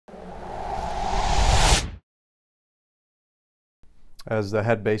As the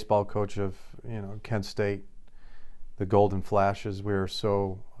head baseball coach of Kent State, the Golden Flashes, we are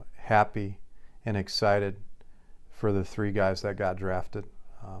so happy and excited for the three guys that got drafted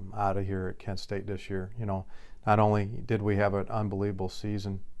out of here at Kent State this year. Not only did we have an unbelievable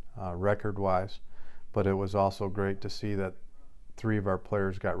season record-wise, but it was also great to see that three of our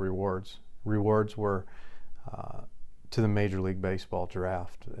players got rewards. Rewards were to the Major League Baseball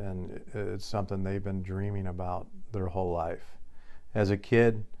draft, and it's something they've been dreaming about their whole life. As a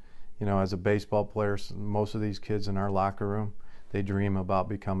kid, as a baseball player, most of these kids in our locker room, they dream about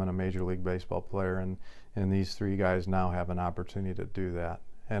becoming a Major League Baseball player, and these three guys now have an opportunity to do that.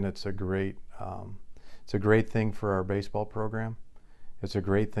 And it's a great thing for our baseball program. It's a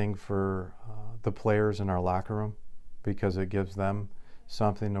great thing for the players in our locker room because it gives them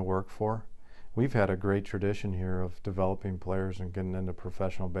something to work for. We've had a great tradition here of developing players and getting into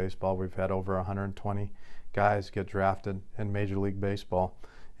professional baseball. We've had over 120 guys get drafted in Major League Baseball,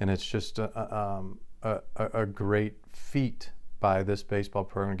 and it's just a great feat by this baseball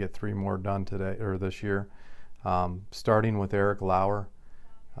program to get three more done today or this year, starting with Eric Lauer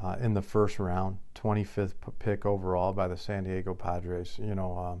in the first round, 25th pick overall by the San Diego Padres.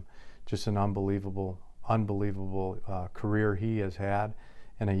 Just an unbelievable career he has had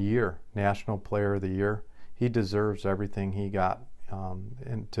in a year, National Player of the Year. He deserves everything he got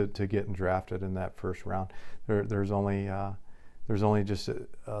to getting drafted in that first round. There's only just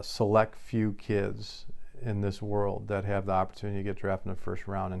a select few kids in this world that have the opportunity to get drafted in the first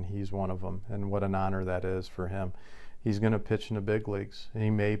round, and he's one of them. And what an honor that is for him. He's going to pitch in the big leagues.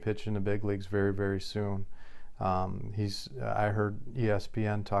 He may pitch in the big leagues very, very soon. I heard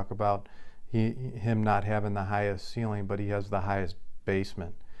ESPN talk about him not having the highest ceiling, but he has the highest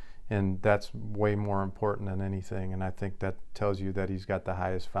basement, and that's way more important than anything. And I think that tells you that he's got the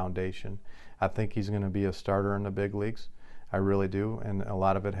highest foundation. I think he's going to be a starter in the big leagues. I really do, and a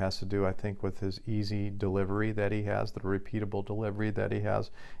lot of it has to do, I think, with his easy delivery that he has, the repeatable delivery that he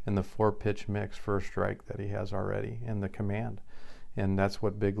has, and the 4-pitch mix first strike that he has already, and the command. And that's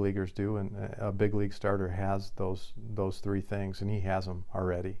what big leaguers do, and a big league starter has those three things, and he has them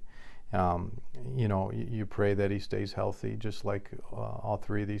already. You pray that he stays healthy, just like all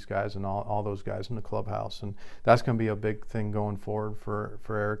three of these guys and all those guys in the clubhouse. And that's going to be a big thing going forward for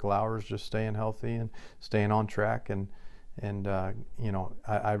Eric Lauer, is just staying healthy and staying on track. And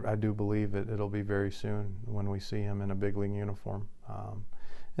I do believe it'll be very soon when we see him in a big league uniform.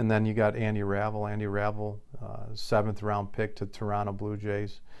 And then you got Andy Ravel. Andy Ravel, 7th round pick to Toronto Blue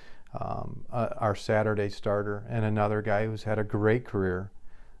Jays, our Saturday starter, and another guy who's had a great career.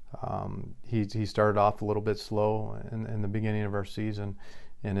 He started off a little bit slow in the beginning of our season,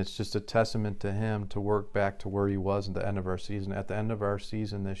 and it's just a testament to him to work back to where he was at the end of our season. At the end of our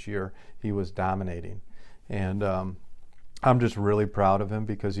season this year, he was dominating, and I'm just really proud of him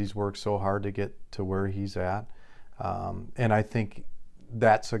because he's worked so hard to get to where he's at, and I think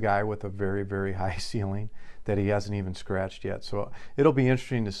that's a guy with a very, very high ceiling that he hasn't even scratched yet. So it'll be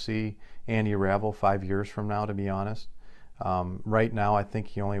interesting to see Andy Ravel 5 years from now, to be honest. Right now, I think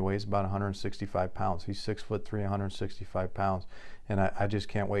he only weighs about 165 pounds. He's 6'3", 165 pounds, and I just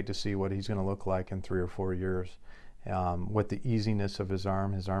can't wait to see what he's going to look like in 3 or 4 years. With the easiness of his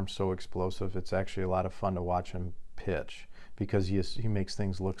arm's so explosive. It's actually a lot of fun to watch him pitch because he makes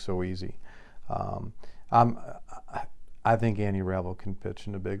things look so easy. I think Andy Ravel can pitch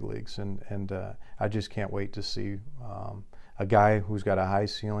in the big leagues, and I just can't wait to see a guy who's got a high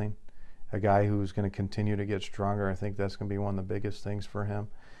ceiling, a guy who's going to continue to get stronger. I think that's going to be one of the biggest things for him,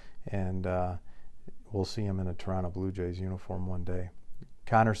 and we'll see him in a Toronto Blue Jays uniform one day.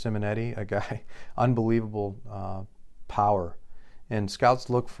 Conner Simonetti, a guy, unbelievable power, and scouts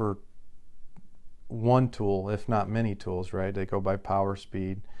look for one tool, if not many tools, right? They go by power,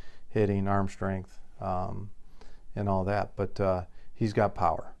 speed, hitting, arm strength, and all that, but he's got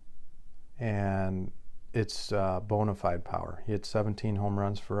power, and it's bona fide power. He hit 17 home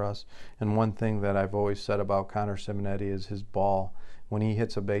runs for us, and one thing that I've always said about Conner Simonetti is his ball. When he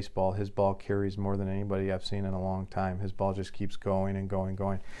hits a baseball, his ball carries more than anybody I've seen in a long time. His ball just keeps going and going and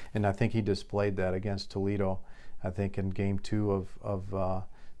going, and I think he displayed that against Toledo. I think in Game 2 of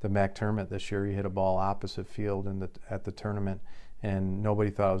the MAC tournament this year, he hit a ball opposite field at the tournament, and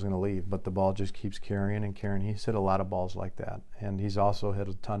nobody thought it was going to leave, but the ball just keeps carrying and carrying. He's hit a lot of balls like that, and he's also hit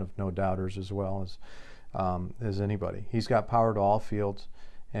a ton of no-doubters as well as anybody. He's got power to all fields,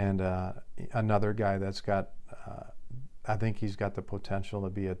 and another guy that's got, I think he's got the potential to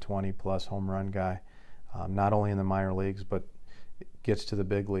be a 20-plus home run guy, not only in the minor leagues, but gets to the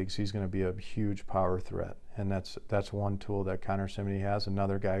big leagues, he's going to be a huge power threat. And that's one tool that Conner Simonetti has.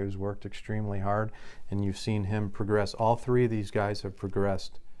 Another guy who's worked extremely hard, and you've seen him progress. All three of these guys have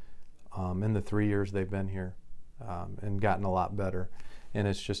progressed in the 3 years they've been here, and gotten a lot better. And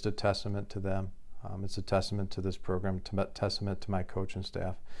it's just a testament to them. It's a testament to this program, testament to my coaching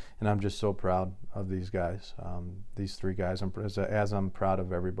staff, and I'm just so proud of these guys, these three guys, as I'm proud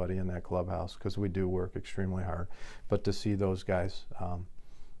of everybody in that clubhouse, because we do work extremely hard. But to see those guys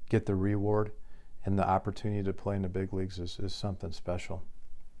get the reward and the opportunity to play in the big leagues is something special.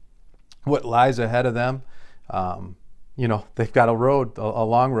 What lies ahead of them, you know, they've got a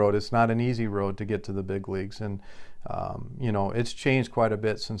long road. It's not an easy road to get to the big leagues, and you know, it's changed quite a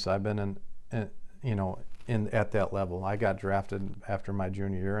bit since I've been at that level. I got drafted after my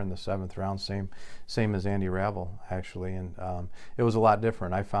junior year in the 7th round, same as Andy Ravel, actually, and it was a lot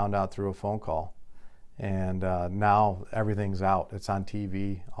different. I found out through a phone call, and now everything's out. It's on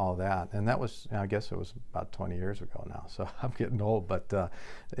TV, all that, and that was, I guess it was about 20 years ago now, so I'm getting old, but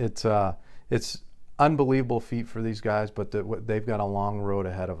it's unbelievable feat for these guys, but they've got a long road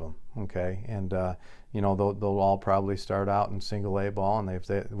ahead of them, okay? And you know, they'll all probably start out in single A ball,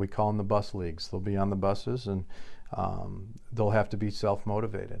 and we call them the bus leagues. They'll be on the buses, and they'll have to be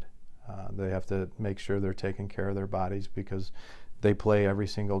self-motivated. They have to make sure they're taking care of their bodies, because they play every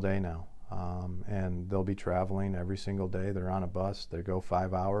single day now, and they'll be traveling every single day. They're on a bus. They go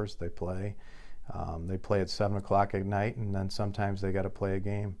 5 hours. They play. They play at 7 o'clock at night, and then sometimes they got to play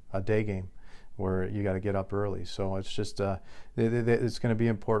a day game, where you got to get up early. So it's just it's going to be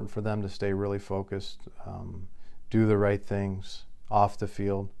important for them to stay really focused, do the right things off the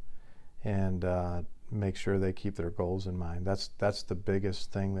field, and make sure they keep their goals in mind. That's the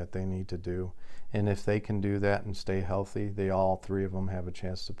biggest thing that they need to do. And if they can do that and stay healthy, all three of them have a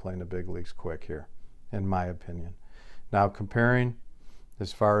chance to play in the big leagues quick here, in my opinion. Now, comparing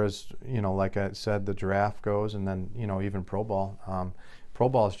as far as, you know, like I said, the draft goes, and then, you know, even pro ball. Pro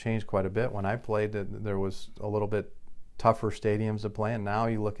ball has changed quite a bit. When I played, there was a little bit tougher stadiums to play in. Now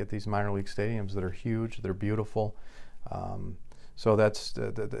you look at these minor league stadiums that are huge, they're beautiful. So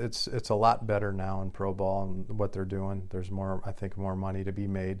it's a lot better now in pro ball and what they're doing. There's more, I think, more money to be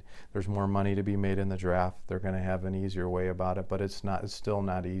made. There's more money to be made in the draft. They're going to have an easier way about it, but it's still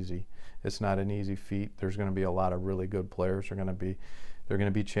not easy. It's not an easy feat. There's going to be a lot of really good players. They're going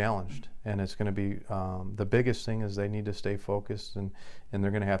to be challenged, and it's going to be the biggest thing is they need to stay focused, and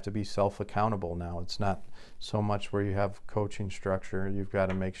they're going to have to be self-accountable now. It's not so much where you have coaching structure. You've got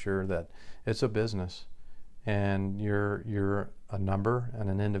to make sure that it's a business, and you're a number and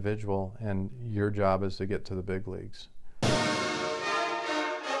an individual, and your job is to get to the big leagues.